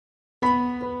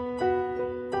Welcome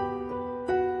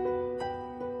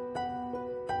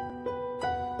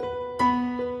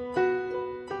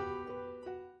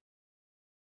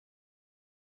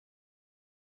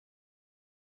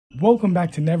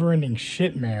back to NeverEnding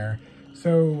Shitmare.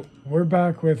 So we're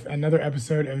back with another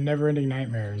episode of NeverEnding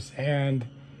Nightmares, and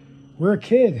we're a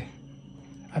kid.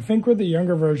 I think we're the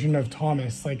younger version of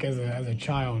Thomas, like as a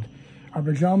child. Our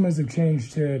pajamas have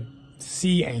changed to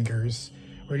sea anchors,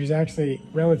 which is actually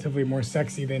relatively more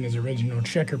sexy than his original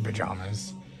checker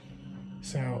pajamas.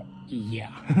 So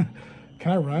yeah.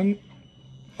 Can I run?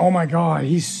 Oh my god,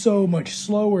 he's so much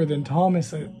slower than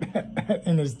Thomas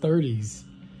in his 30s.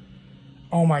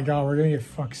 Oh my god, we're gonna get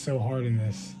fucked so hard in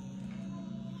this.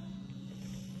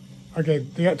 Okay,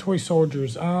 they got toy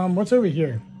soldiers. What's over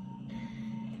here?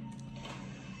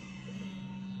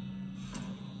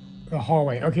 The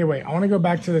hallway. Okay, wait, I wanna go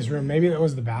back to this room. Maybe that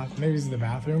was the bath. Maybe this is the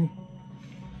bathroom.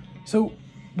 So,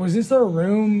 was this our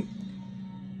room?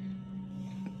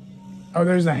 Oh,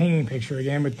 there's the hanging picture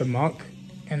again with the monk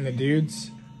and the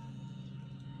dudes.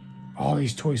 All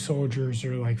these toy soldiers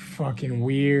are like fucking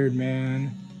weird,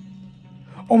 man.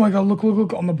 Oh my god, look, look,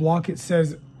 look. On the block it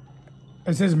says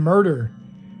murder.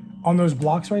 On those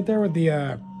blocks right there with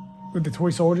the toy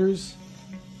soldiers.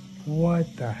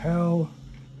 What the hell?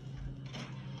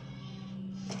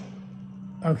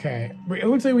 Okay, it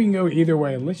looks like we can go either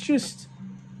way. Let's just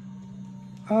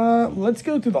let's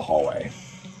go through the hallway.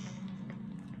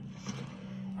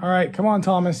 All right, come on,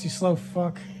 Thomas, you slow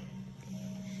fuck.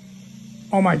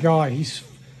 Oh my god, he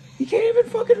can't even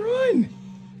fucking run.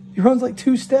 He runs like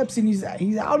 2 steps and he's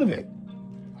out of it.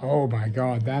 Oh my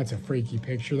god, that's a freaky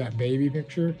picture, that baby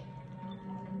picture.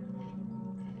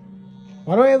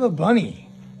 Why do I have a bunny?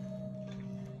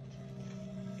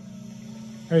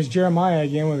 There's Jeremiah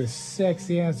again with his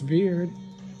sexy ass beard.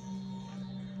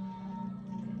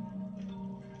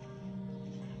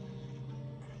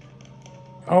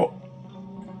 Oh,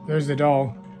 there's the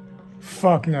doll.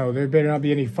 Fuck no, there better not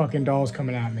be any fucking dolls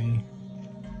coming at me.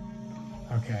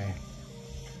 Okay.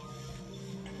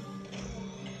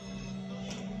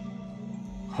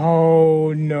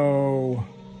 Oh no.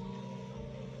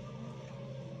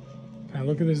 Can I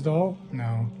look at this doll?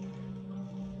 No.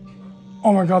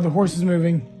 Oh my god, the horse is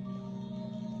moving.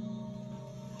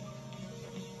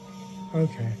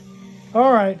 Okay.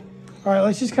 Alright. Alright,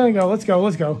 let's just kind of go. Let's go,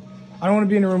 let's go. I don't want to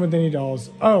be in a room with any dolls.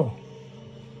 Oh.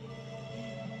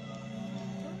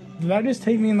 Did that just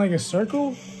take me in like a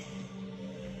circle?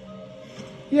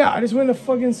 Yeah, I just went in a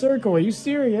fucking circle. Are you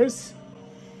serious?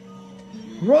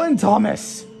 Run,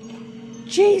 Thomas!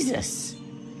 Jesus!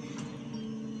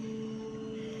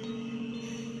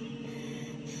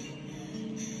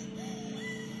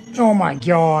 Oh my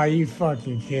god, are you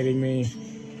fucking kidding me?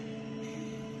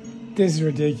 This is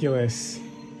ridiculous.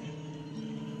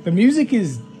 The music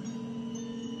is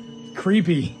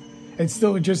creepy. It's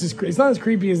still just as it's not as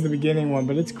creepy as the beginning one,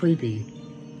 but it's creepy.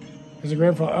 There's a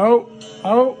grandfather.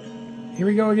 Oh, here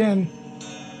we go again.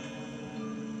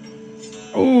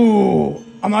 Ooh,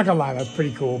 I'm not gonna lie, that's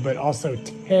pretty cool, but also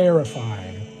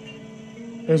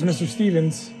terrifying. There's Mr.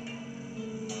 Stevens.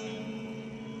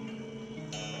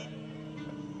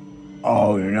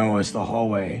 Oh, no, it's the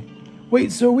hallway.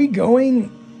 Wait, so are we going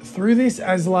through this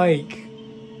as like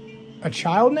a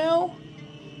child now?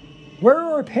 Where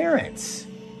are our parents?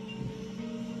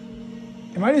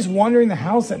 Am I just wandering the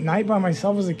house at night by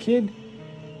myself as a kid?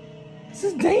 This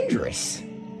is dangerous.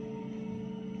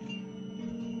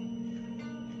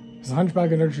 Is the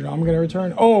Hunchback of Notre Dame gonna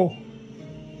return? Oh!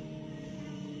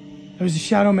 There's a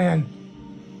shadow man.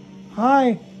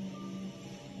 Hi.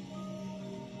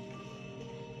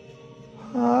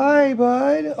 Hi,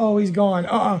 bud. Oh, he's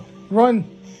gone. Run.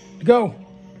 Go.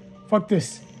 Fuck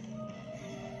this.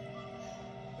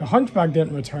 The Hunchback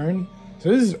didn't return. So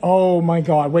this is... Oh, my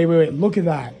God. Wait. Look at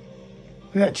that.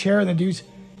 Look at that chair and the dude's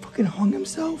fucking hung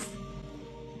himself.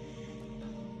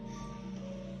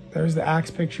 There's the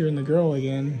axe picture and the girl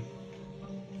again.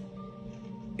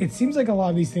 It seems like a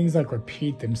lot of these things like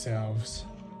repeat themselves.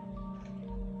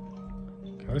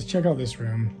 Okay, let's check out this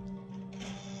room.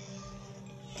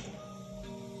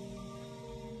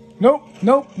 Nope.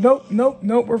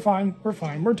 We're fine.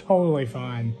 We're totally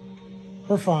fine.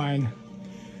 We're fine.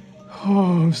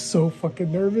 Oh, I'm so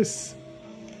fucking nervous.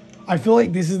 I feel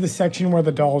like this is the section where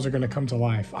the dolls are going to come to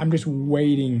life. I'm just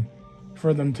waiting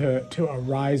for them to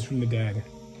arise from the dead.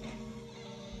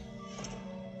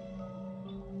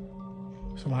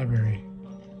 It's a library.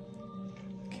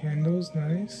 Candles,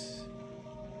 nice.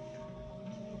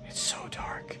 It's so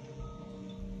dark.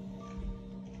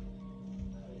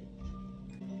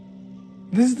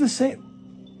 This is the same.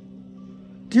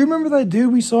 Do you remember that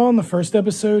dude we saw in the first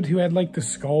episode who had like the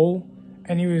skull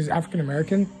and he was African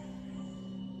American?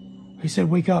 He said,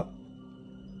 wake up.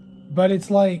 But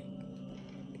it's like,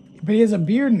 but he has a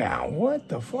beard now. What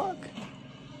the fuck?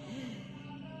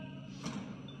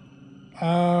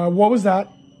 What was that?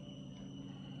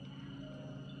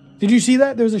 Did you see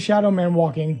that? There's a shadow man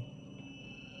walking.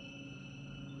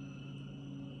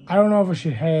 I don't know if I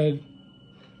should head.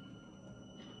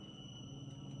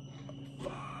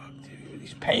 Fuck, dude.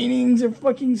 These paintings are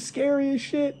fucking scary as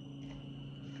shit.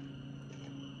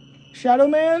 Shadow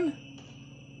man?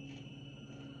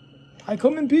 I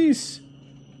come in peace.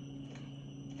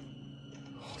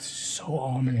 Oh, this is so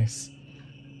ominous.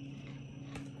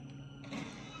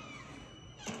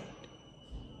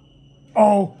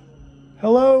 Oh,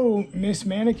 hello, Miss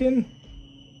Mannequin.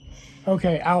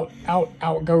 Okay, out,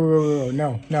 go.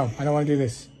 No, I don't want to do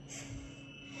this.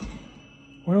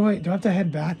 What do I have to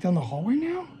head back down the hallway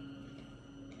now?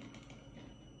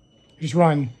 Just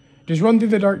run through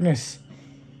the darkness.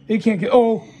 It can't get,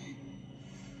 oh.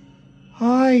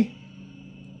 Hi.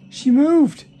 She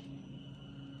moved.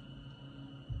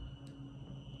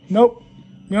 Nope,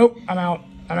 I'm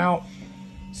out.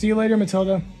 See you later,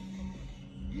 Matilda.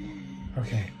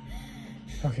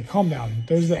 Okay, calm down.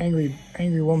 There's the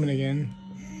angry woman again.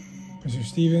 Mr.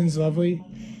 Stevens, lovely.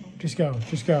 Just go.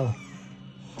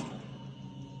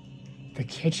 The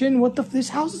kitchen? What the? This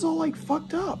house is all like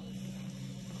fucked up.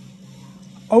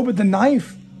 Oh, but the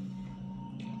knife.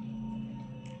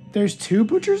 There's 2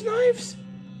 butcher's knives?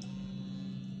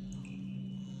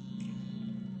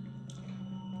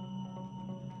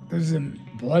 There's a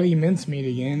bloody mincemeat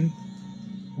again.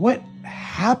 What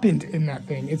happened in that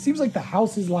thing? It seems like the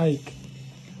house is like,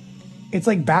 it's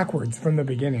like backwards from the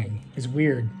beginning. It's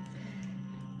weird.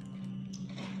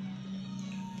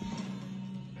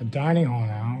 A dining hall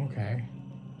now, okay.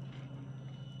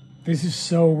 This is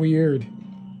so weird.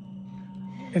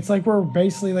 It's like we're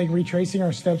basically like retracing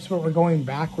our steps, but we're going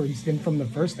backwards than from the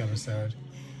first episode.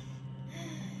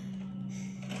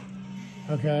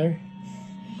 Okay.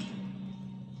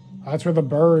 That's where the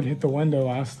bird hit the window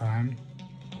last time.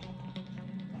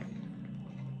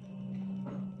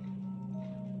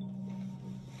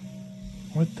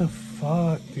 What the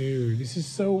fuck, dude? This is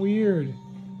so weird.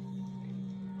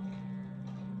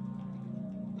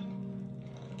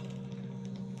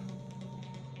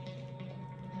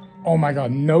 Oh my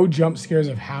god, no jump scares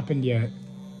have happened yet.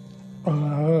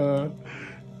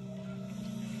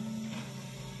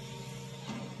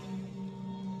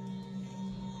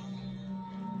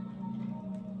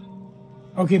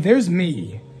 Okay, there's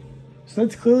me. So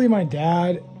that's clearly my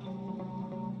dad.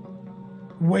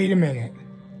 Wait a minute.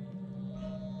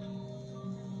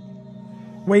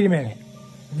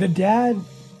 The dad,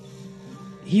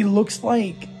 he looks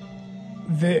like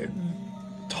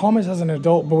Thomas as an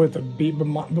adult, but with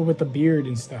the beard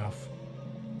and stuff.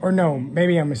 Or no,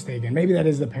 maybe I'm mistaken. Maybe that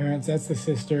is the parents. That's the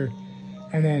sister,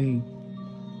 and then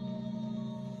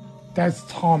that's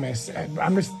Thomas.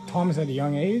 I'm just Thomas at a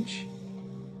young age.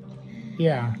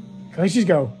 Yeah. Let's just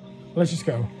go. Just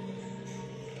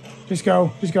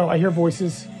go. I hear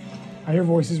voices.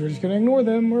 We're just gonna ignore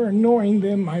them. We're ignoring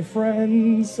them, my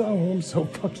friends. Oh, I'm so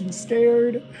fucking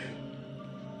scared.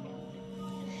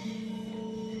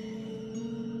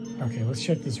 Okay, let's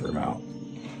check this room out.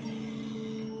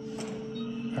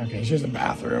 Okay, here's a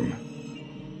bathroom.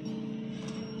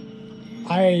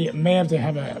 I may have to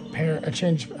have a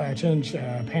change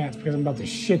pants because I'm about to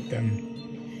shit them.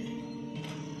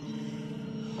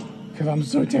 Because I'm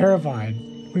so terrified.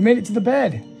 We made it to the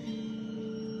bed.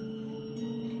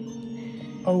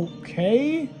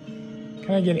 Okay.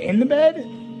 Can I get in the bed?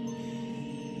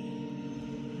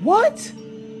 What?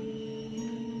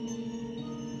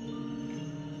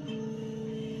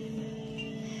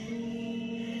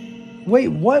 Wait,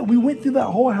 what? We went through that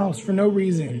whole house for no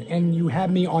reason, and you had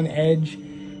me on edge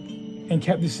and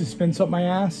kept the suspense up my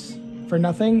ass for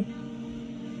nothing?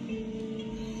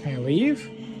 Can I leave?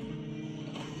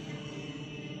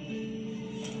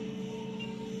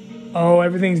 Oh,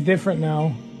 everything's different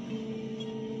now.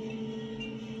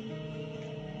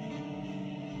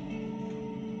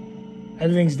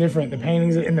 Everything's different. The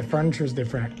paintings and the furniture's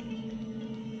different.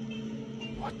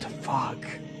 What the fuck?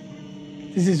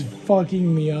 This is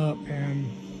fucking me up, man.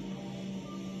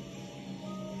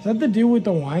 Is that the dude with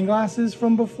the wine glasses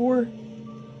from before?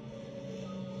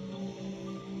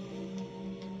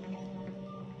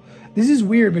 This is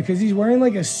weird because he's wearing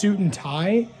like a suit and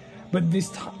tie, but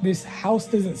this house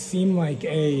doesn't seem like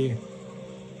the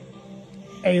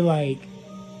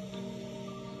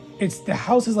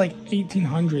house is like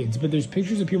 1800s, but there's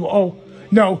pictures of people. Oh,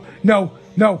 no.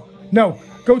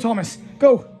 Go, Thomas.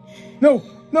 Go. No.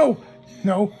 No.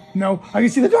 No. No. I can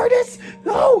see the darkness.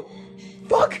 No.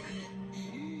 Fuck.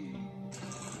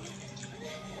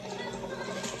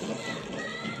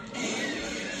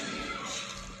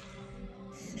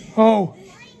 Oh.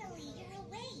 Finally, you're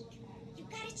awake. You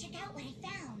gotta check out what I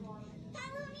found.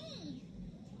 Follow me.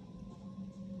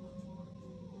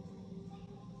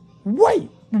 Wait,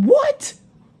 what?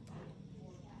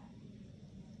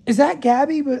 Is that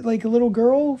Gabby, but like a little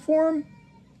girl form?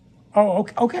 Oh,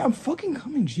 okay, okay, I'm fucking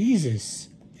coming, Jesus.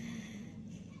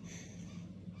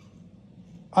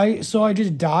 So I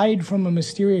just died from a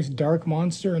mysterious dark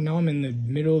monster, and now I'm in the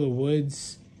middle of the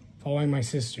woods following my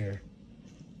sister.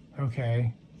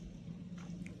 Okay.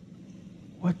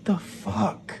 What the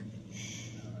fuck?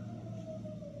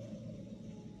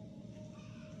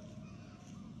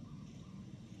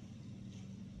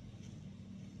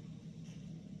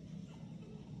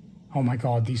 Oh my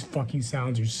god, these fucking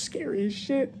sounds are scary as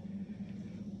shit.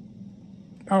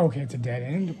 Oh, okay, it's a dead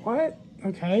end. What?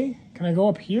 Okay. Can I go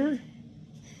up here?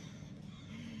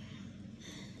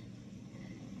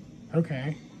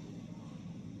 Okay.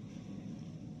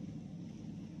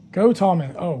 Go,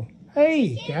 Thomas. Oh.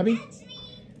 Hey, Gabby.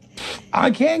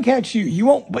 I can catch you. You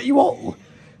won't, but you won't.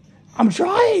 I'm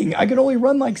trying. I can only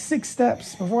run like 6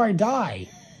 steps before I die.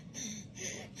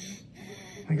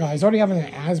 My god, he's already having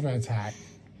an asthma attack.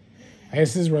 I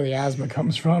guess this is where the asthma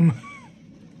comes from.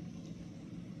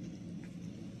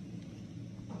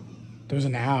 There's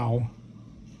an owl.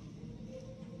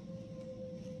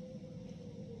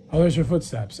 Oh, there's her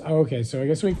footsteps. Oh, okay, so I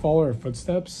guess we follow her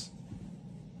footsteps.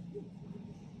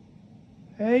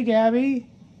 Hey, Gabby.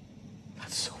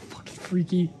 That's so fucking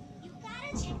freaky. You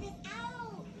gotta check this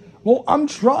out. Well, I'm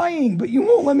trying, but you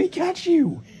won't let me catch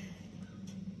you.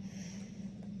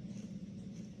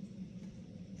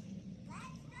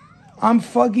 I'm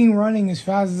fucking running as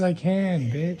fast as I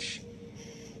can, bitch.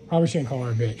 Probably shouldn't call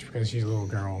her a bitch because she's a little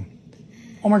girl.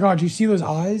 Oh my god, you see those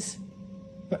eyes?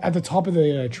 At the top of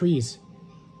the trees.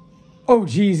 Oh,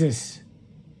 Jesus.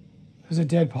 There's a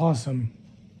dead possum.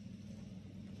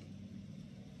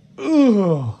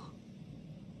 Ugh.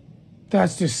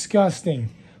 That's disgusting.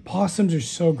 Possums are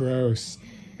so gross.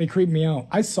 They creep me out.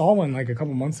 I saw one like a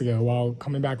couple months ago while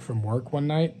coming back from work one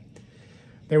night.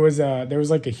 There was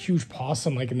like a huge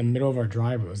possum like in the middle of our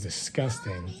driveway. It was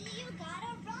disgusting. You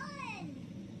gotta run.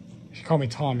 She called me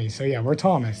Tommy, so yeah, we're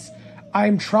Thomas.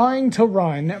 I'm trying to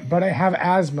run, but I have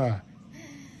asthma.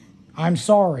 I'm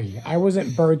sorry. I wasn't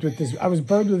birthed with this. I was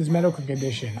birthed with this medical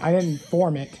condition. I didn't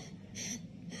form it.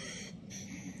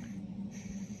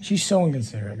 She's so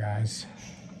inconsiderate, guys.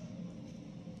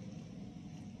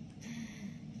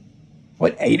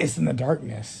 What ate us in the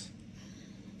darkness?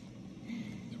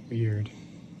 It's weird.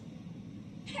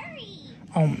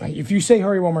 Hurry. If you say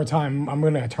hurry one more time, I'm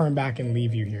going to turn back and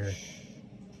leave you here.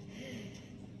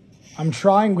 I'm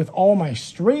trying with all my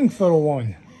strength, little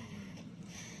one.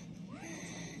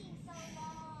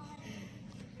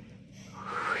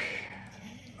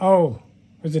 Oh,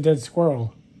 there's a dead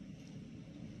squirrel.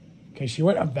 Okay, she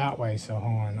went up that way, so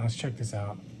hold on. Let's check this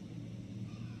out.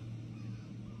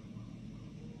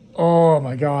 Oh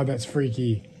my god, that's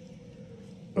freaky.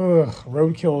 Ugh,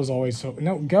 roadkill is always so...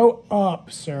 No, go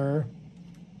up, sir.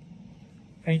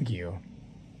 Thank you.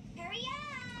 Hurry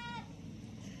up.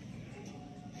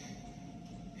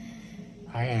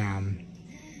 I am.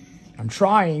 I'm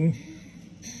trying.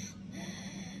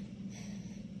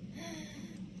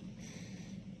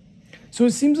 So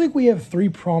it seems like we have 3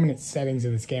 prominent settings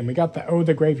in this game. We got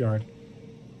the graveyard.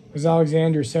 It was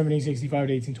Alexander 1765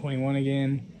 to 1821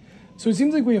 again. So it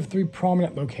seems like we have 3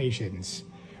 prominent locations.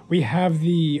 We have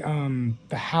the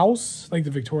house, like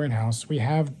the Victorian house. We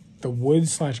have the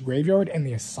woods/graveyard and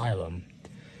the asylum.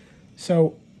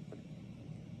 So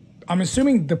I'm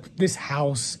assuming this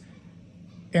house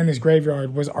and this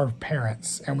graveyard was our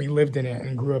parents, and we lived in it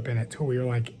and grew up in it till we were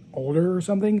like older or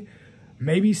something.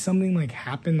 Maybe something like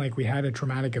happened, like we had a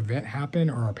traumatic event happen,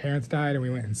 or our parents died and we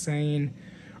went insane,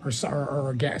 or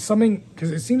something,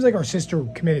 because it seems like our sister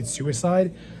committed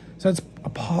suicide. So that's a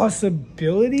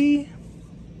possibility.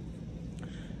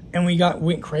 And we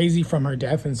went crazy from her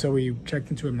death, and so we checked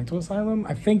into a mental asylum.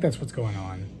 I think that's what's going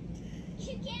on.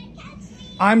 You can't catch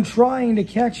me. I'm trying to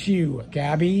catch you,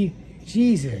 Gabby.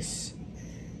 Jesus.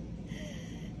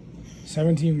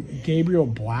 17 Gabriel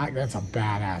Black. That's a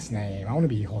badass name. I want to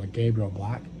be called Gabriel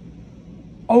Black.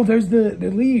 Oh, there's the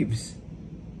leaves.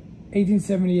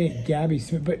 1878 Gabby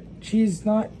Smith, but she's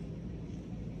not.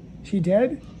 She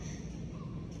dead?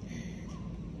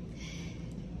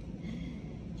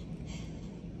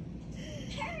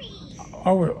 Hurry.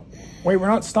 Oh, wait, we're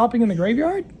not stopping in the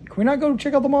graveyard? Can we not go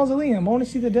check out the mausoleum? I want to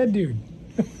see the dead dude.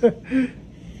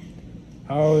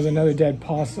 Oh, there's another dead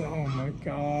possum. Oh my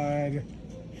god.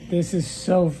 This is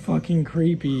so fucking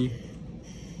creepy.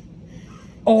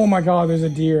 Oh my god, there's a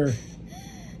deer.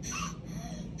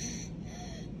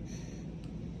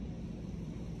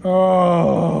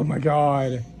 Oh my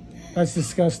god. That's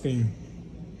disgusting.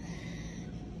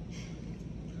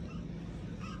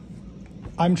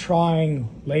 I'm trying,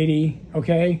 lady,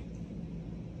 okay?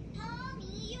 Tommy,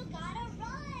 you gotta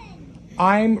run.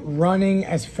 I'm running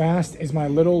as fast as my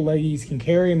little leggies can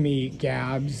carry me,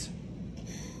 Gabs.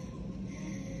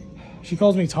 She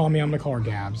calls me Tommy, I'm gonna call her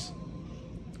Gabs.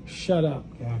 Shut up,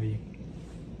 Gabby.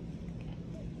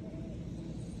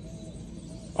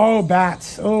 Oh,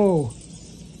 bats. Oh.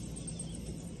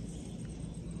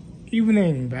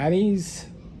 Evening, baddies.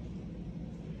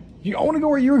 I want to go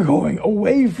where you're going,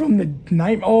 away from the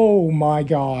night. Oh my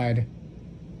god.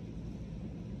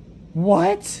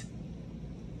 What?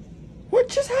 What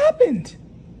just happened?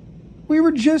 We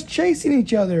were just chasing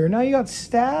each other. Now you got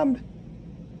stabbed?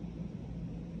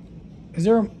 Is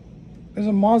there there's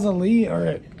a mausoleum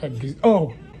or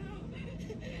oh.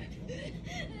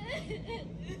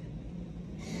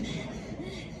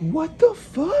 What the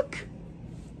fuck?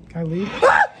 Can I leave?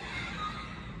 Ah!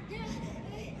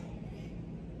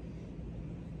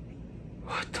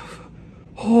 What the fuck?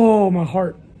 Oh, my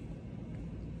heart.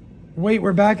 Wait,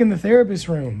 we're back in the therapist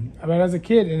room. About as a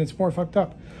kid, and it's more fucked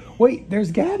up. Wait,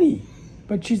 there's Gabby,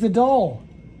 but she's a doll.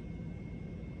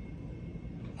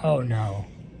 Oh no.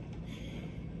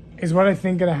 Is what I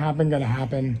think gonna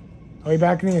happen? Are we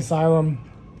back in the asylum?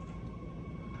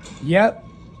 Yep,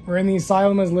 we're in the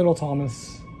asylum as little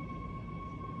Thomas.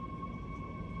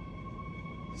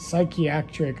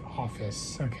 Psychiatric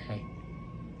office, okay.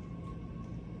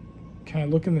 Can I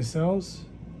look in the cells?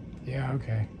 Yeah,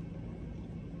 okay.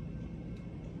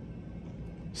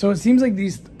 So it seems like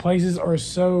these places are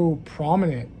so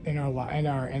prominent in our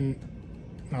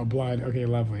blood. Okay,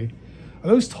 lovely. Are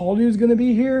those tall dudes gonna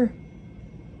be here?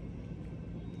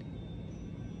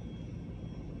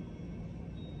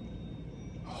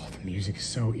 Oh, the music is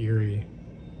so eerie.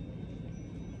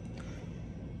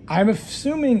 I'm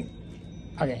assuming.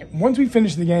 Okay, once we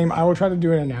finish the game, I will try to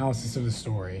do an analysis of the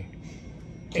story.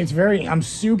 I'm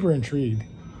super intrigued.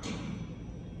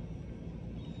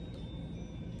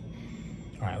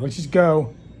 All right, let's just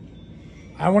go.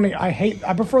 I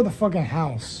prefer the fucking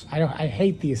house. I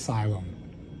hate the asylum.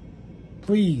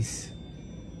 Please.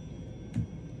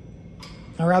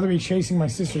 I'd rather be chasing my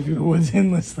sister through the woods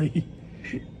endlessly.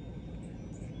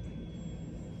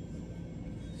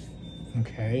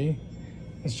 Okay.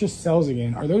 It's just cells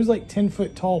again. Are those like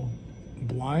 10-foot tall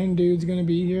blind dudes gonna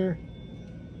be here?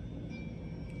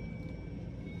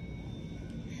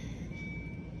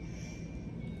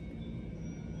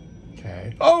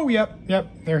 Okay. Oh, yep,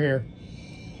 they're here.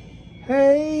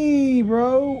 Hey,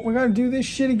 bro, we gotta do this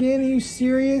shit again? Are you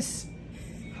serious?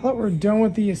 I thought we were done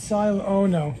with the asylum. Oh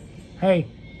no. Hey,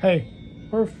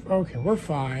 we're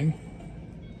fine.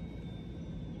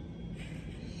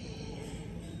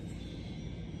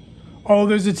 Oh,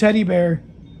 there's a teddy bear.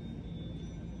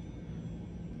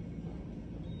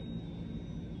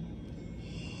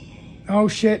 Oh,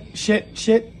 shit.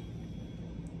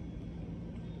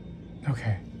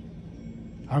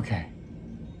 Okay.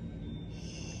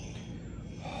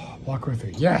 Block her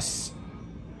through. Yes.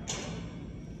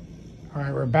 All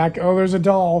right, we're back. Oh, there's a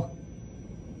doll.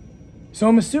 So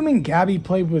I'm assuming Gabby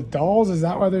played with dolls. Is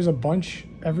that why there's a bunch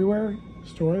everywhere?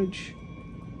 Storage.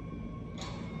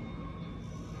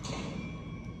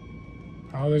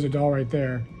 Oh, there's a doll right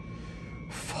there.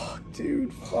 Fuck,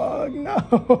 dude. Fuck, no.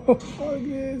 Fuck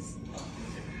this.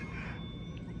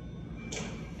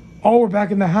 Oh, we're back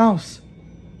in the house.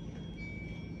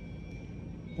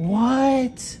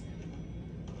 What?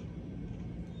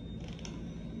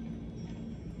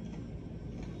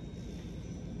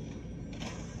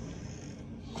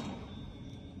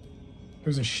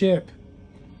 There's a ship.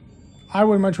 I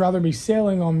would much rather be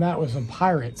sailing on that with some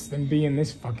pirates than be in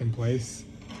this fucking place.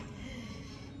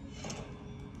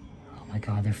 Oh my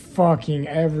god, they're fucking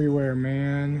everywhere,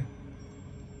 man.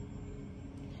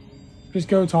 Just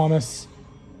go, Thomas.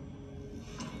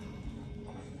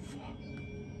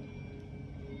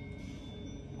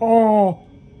 Oh,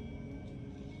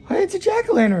 hey, it's a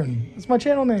JackOLantern. That's my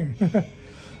channel name.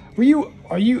 Are you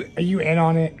in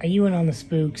on it? Are you in on the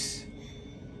spooks?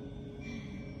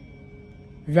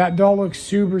 That doll looks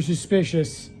super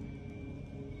suspicious.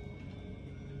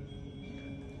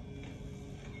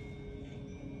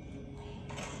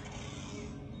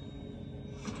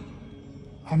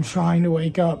 I'm trying to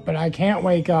wake up, but I can't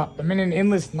wake up. I'm in an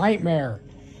endless nightmare.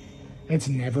 It's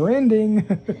never ending.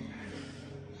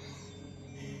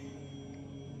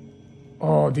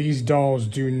 Oh, these dolls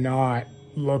do not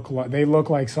look like... They look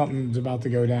like something's about to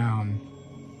go down.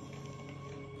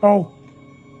 Oh!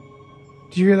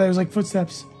 Did you hear that? It was like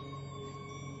footsteps.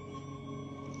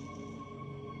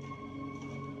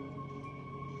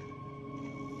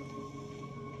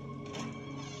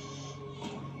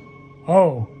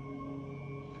 Oh.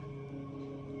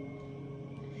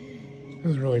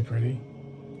 This is really pretty.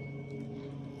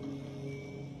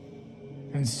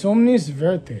 And somnis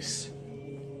vertis.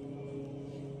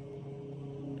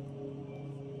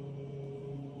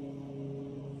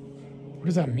 What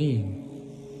does that mean?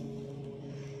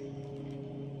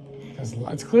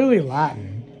 It's clearly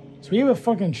Latin. So we have a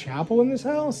fucking chapel in this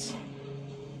house?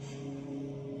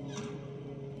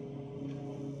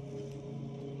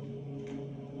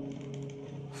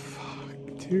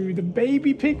 Fuck, dude, the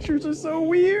baby pictures are so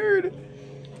weird.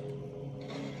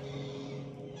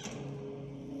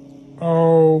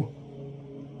 Oh.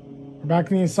 We're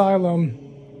back in the asylum.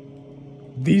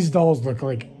 These dolls look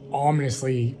like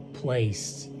ominously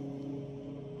placed.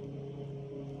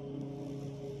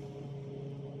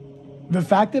 The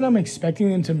fact that I'm expecting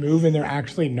them to move and they're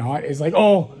actually not is like,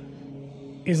 oh,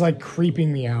 is like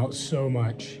creeping me out so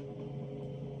much.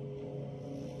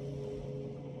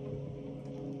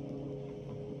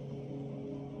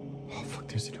 Oh, fuck,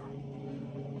 there's the door.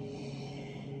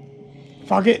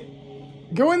 Fuck it.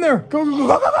 Go in there. Go, go, go,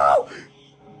 go, go, go.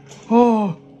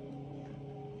 Oh.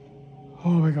 Oh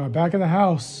my God, back in the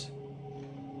house.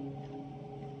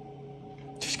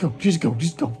 Just go, just go,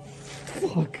 just go.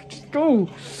 Fuck, just go.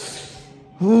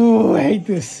 Oh, I hate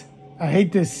this. I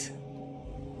hate this.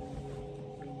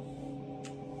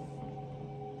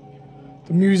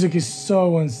 The music is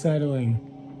so unsettling.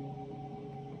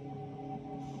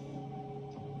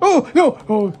 Oh, no.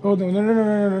 Oh, no, no, no, no,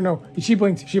 no, no, no. She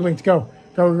blinked. She blinked. Go.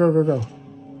 Go, go, go, go.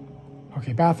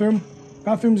 Okay, bathroom.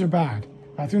 Bathrooms are bad.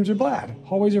 Bathrooms are bad.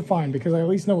 Hallways are fine because I at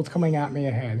least know what's coming at me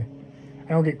ahead. I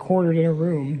don't get cornered in a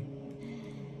room.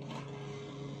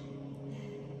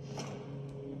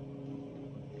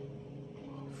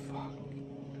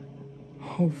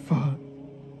 Oh, fuck.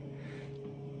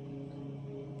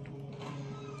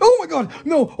 Oh, my God.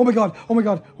 No. Oh, my God. Oh, my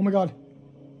God. Oh, my God.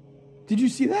 Did you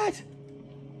see that?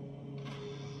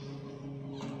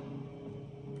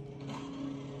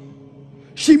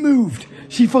 She moved.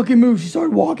 She fucking moved. She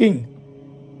started walking.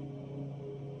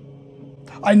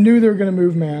 I knew they were going to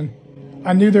move, man.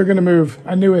 I knew they were going to move.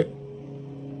 I knew it.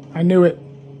 I knew it.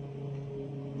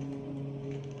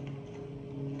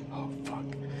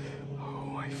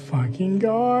 Fucking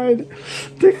God.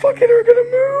 They fucking are gonna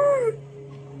move.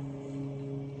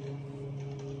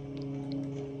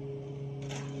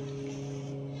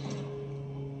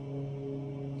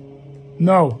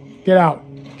 No. Get out.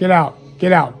 Get out.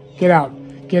 Get out. Get out.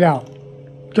 Get out.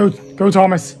 Go. Go,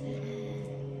 Thomas.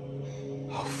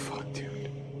 Oh, fuck,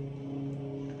 dude.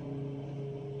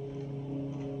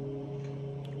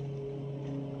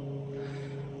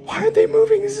 Why aren't they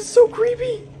moving? This is so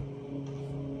creepy.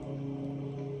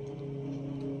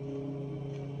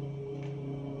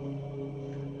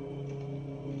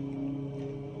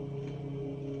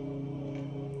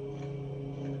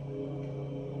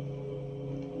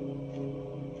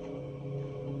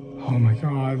 Oh my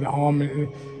God, the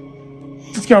almond.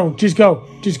 Just go, just go,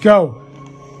 just go.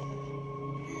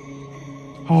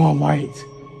 Oh, light.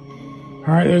 All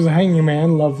right, there's a hanging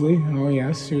man, lovely. Oh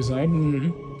yes, suicide. Oh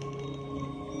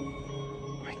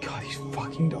my God, these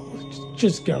fucking dolls.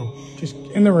 Just go, just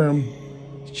in the room.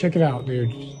 Just check it out,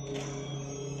 dude.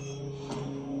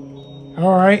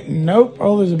 All right, nope.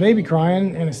 Oh, there's a baby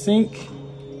crying in a sink.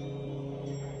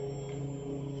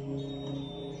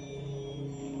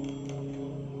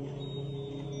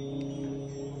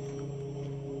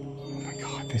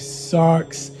 This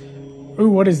sucks. Ooh,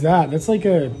 what is that? That's like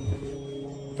a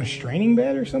restraining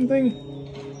bed or something?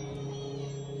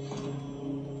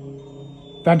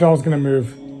 That doll's gonna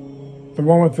move. The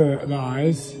one with the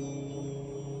eyes.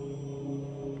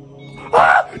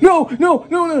 Ah! No, no,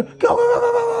 no, no. Go, go, go,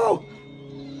 go, go.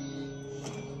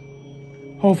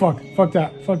 Oh, fuck. Fuck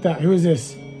that. Fuck that. Who is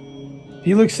this?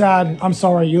 He looks sad. I'm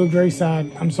sorry. You look very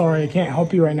sad. I'm sorry. I can't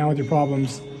help you right now with your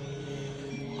problems.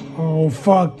 Oh,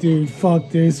 fuck, dude. Fuck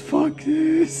this. Fuck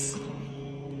this.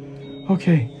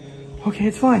 Okay. Okay,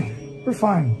 it's fine. We're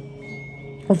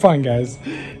fine. We're fine, guys.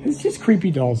 It's just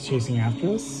creepy dolls chasing after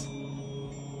us.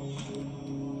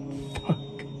 Fuck.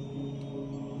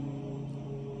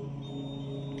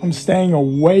 I'm staying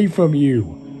away from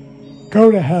you.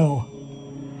 Go to hell.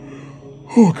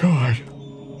 Oh, God.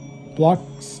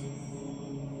 Blocks.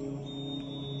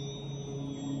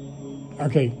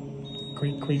 Okay.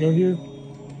 Can we go here?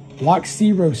 Block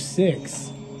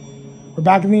 06. We're We're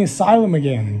back in the asylum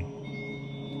again.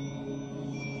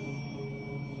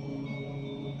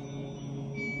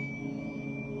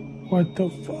 What the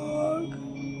fuck?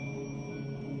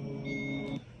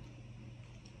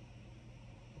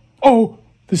 Oh,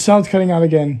 the sound's cutting out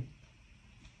again.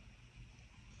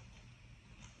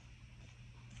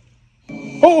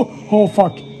 Oh, oh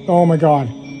fuck. Oh my god.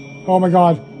 Oh my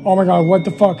god. Oh my god, what the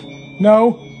fuck?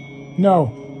 No.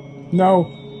 No. No.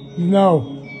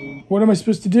 No. What am I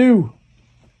supposed to do?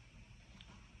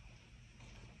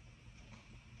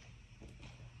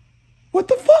 What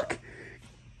the fuck?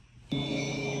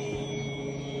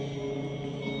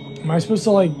 Am I supposed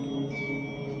to like...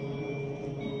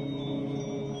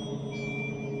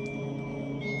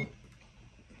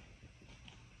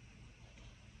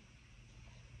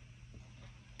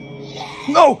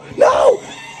 No! No!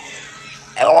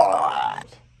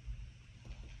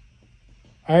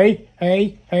 Hey,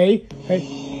 hey, hey,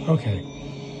 hey. Okay.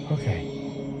 Okay.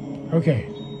 Okay.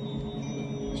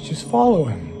 Let's just follow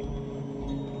him.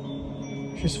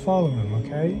 Just follow him,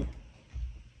 okay?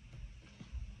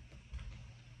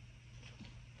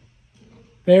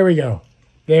 There we go.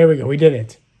 There we go. We did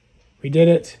it. We did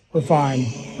it. We're fine.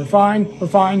 We're fine. We're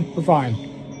fine. We're fine.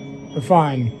 We're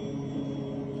fine.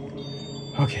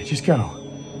 Okay, just go.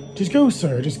 Just go,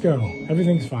 sir. Just go.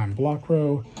 Everything's fine. Block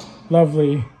row.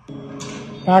 Lovely.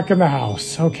 Back in the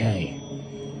house. Okay.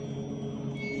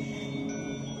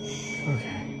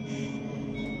 Okay.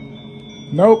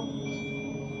 Nope.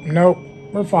 Nope.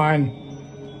 We're fine.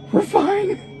 We're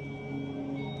fine.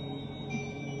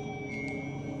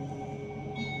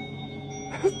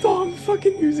 The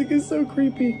fucking music is so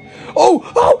creepy. Oh!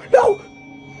 Oh! No!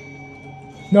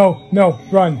 No, no.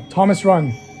 Run. Thomas,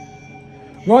 run.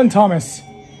 Run, Thomas.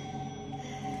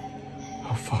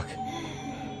 Oh, fuck.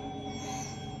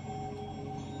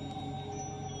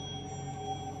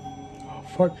 Oh,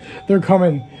 fuck. They're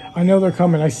coming. I know they're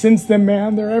coming. I sense them,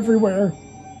 man. They're everywhere.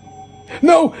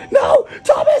 No! No!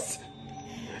 Thomas!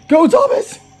 Go,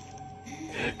 Thomas!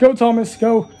 Go, Thomas.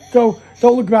 Go. Go.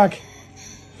 Don't look back.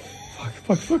 Fuck,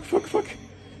 fuck, fuck, fuck, fuck.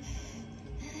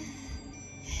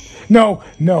 No,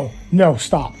 no, no.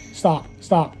 Stop. Stop.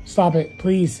 Stop. Stop it.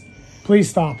 Please. Please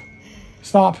stop.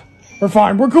 Stop. We're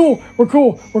fine. We're cool. We're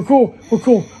cool. We're cool. We're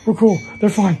cool. We're cool. They're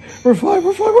fine. We're fine.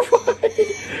 We're fine. We're fine.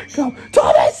 Go.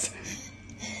 Thomas!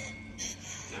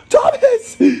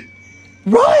 Thomas!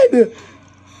 Run!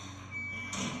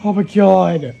 Oh my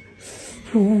god.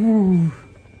 Ooh.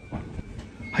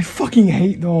 I fucking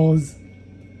hate those.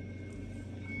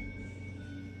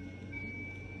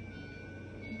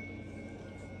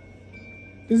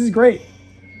 This is great.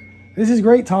 This is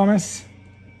great, Thomas.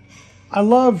 I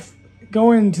love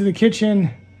going to the kitchen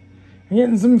and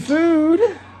getting some food.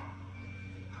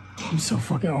 I'm so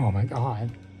fucking, oh my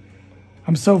god.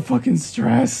 I'm so fucking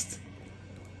stressed.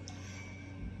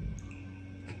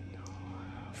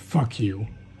 Fuck you.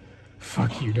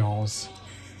 Fuck you, dolls.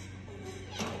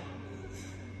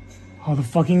 Oh, the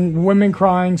fucking women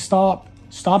crying. Stop.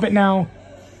 Stop it now.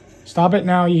 Stop it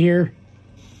now, you hear?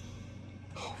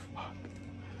 Oh, fuck.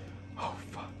 Oh,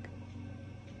 fuck.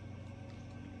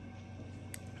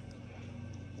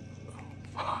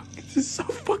 Oh, fuck. This is so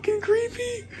fucking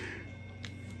creepy.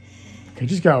 Okay,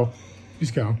 just go.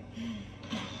 Just go.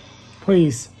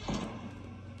 Please.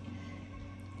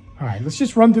 Alright, let's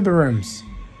just run through the rooms.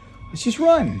 Let's just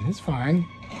run. It's fine.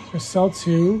 There's cell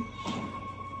 2.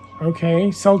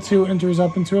 Okay, cell 2 enters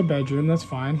up into a bedroom. That's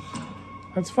fine.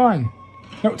 That's fine.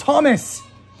 No, Thomas!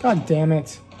 God damn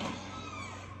it.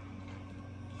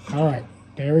 Alright,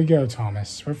 there we go,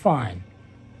 Thomas. We're fine.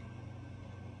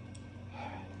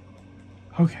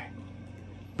 Okay.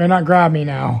 Better not grab me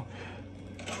now.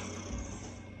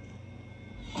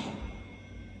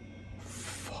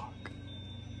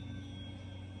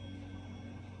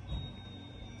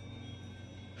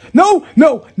 No,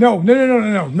 no, no, no, no, no,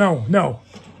 no, no, no.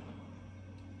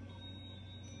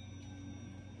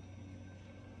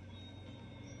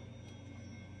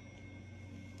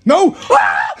 No!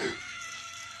 Ah!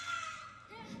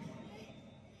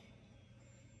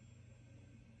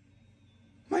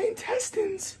 My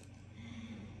intestines.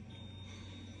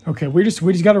 Okay, we just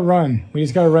gotta run. We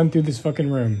just gotta run through this fucking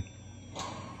room.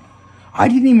 I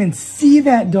didn't even see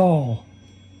that doll.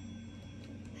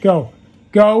 Go,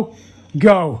 go.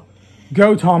 Go.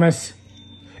 Go, Thomas.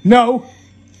 No.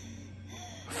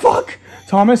 Fuck.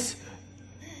 Thomas.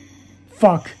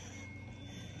 Fuck.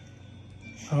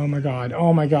 Oh my god.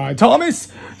 Oh my god.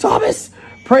 Thomas. Thomas.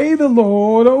 Pray the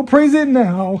Lord. Oh, praise it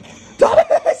now.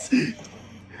 Thomas.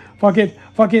 Fuck it.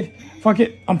 Fuck it. Fuck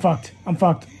it. I'm fucked. I'm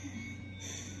fucked.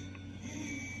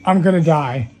 I'm gonna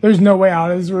die. There's no way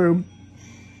out of this room.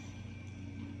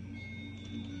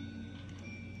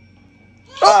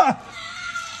 Ah!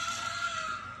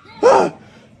 Ah!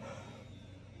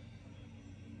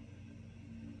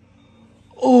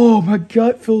 Oh, my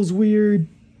gut feels weird.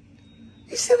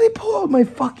 You see they pull out my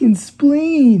fucking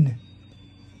spleen.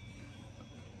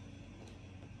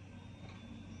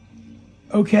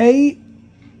 Okay.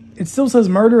 It still says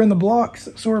murder in the blocks.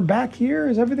 So we're back here.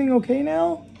 Is everything okay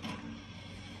now?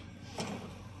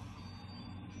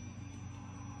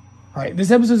 All right,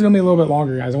 this episode's gonna be a little bit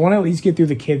longer, guys. I want to at least get through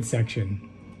the kids section.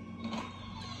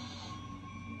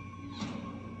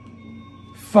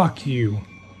 Fuck you.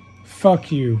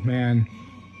 Fuck you, man.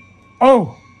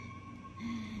 Oh!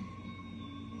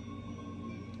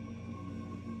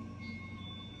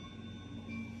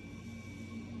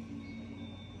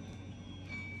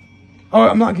 Oh,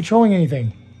 I'm not controlling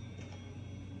anything.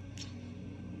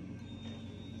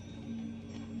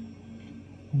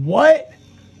 What?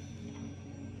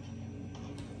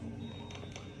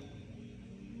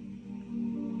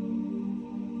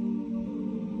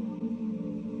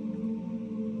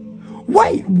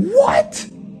 Wait, what?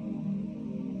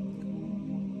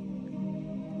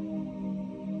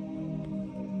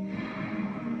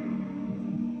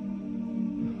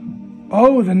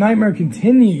 Oh, the nightmare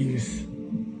continues.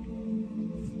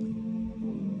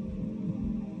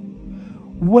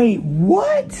 Wait,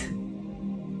 what?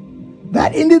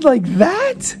 That ended like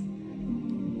that?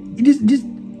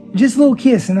 Just a little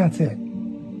kiss and that's it.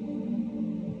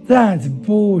 That's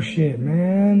bullshit,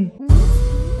 man.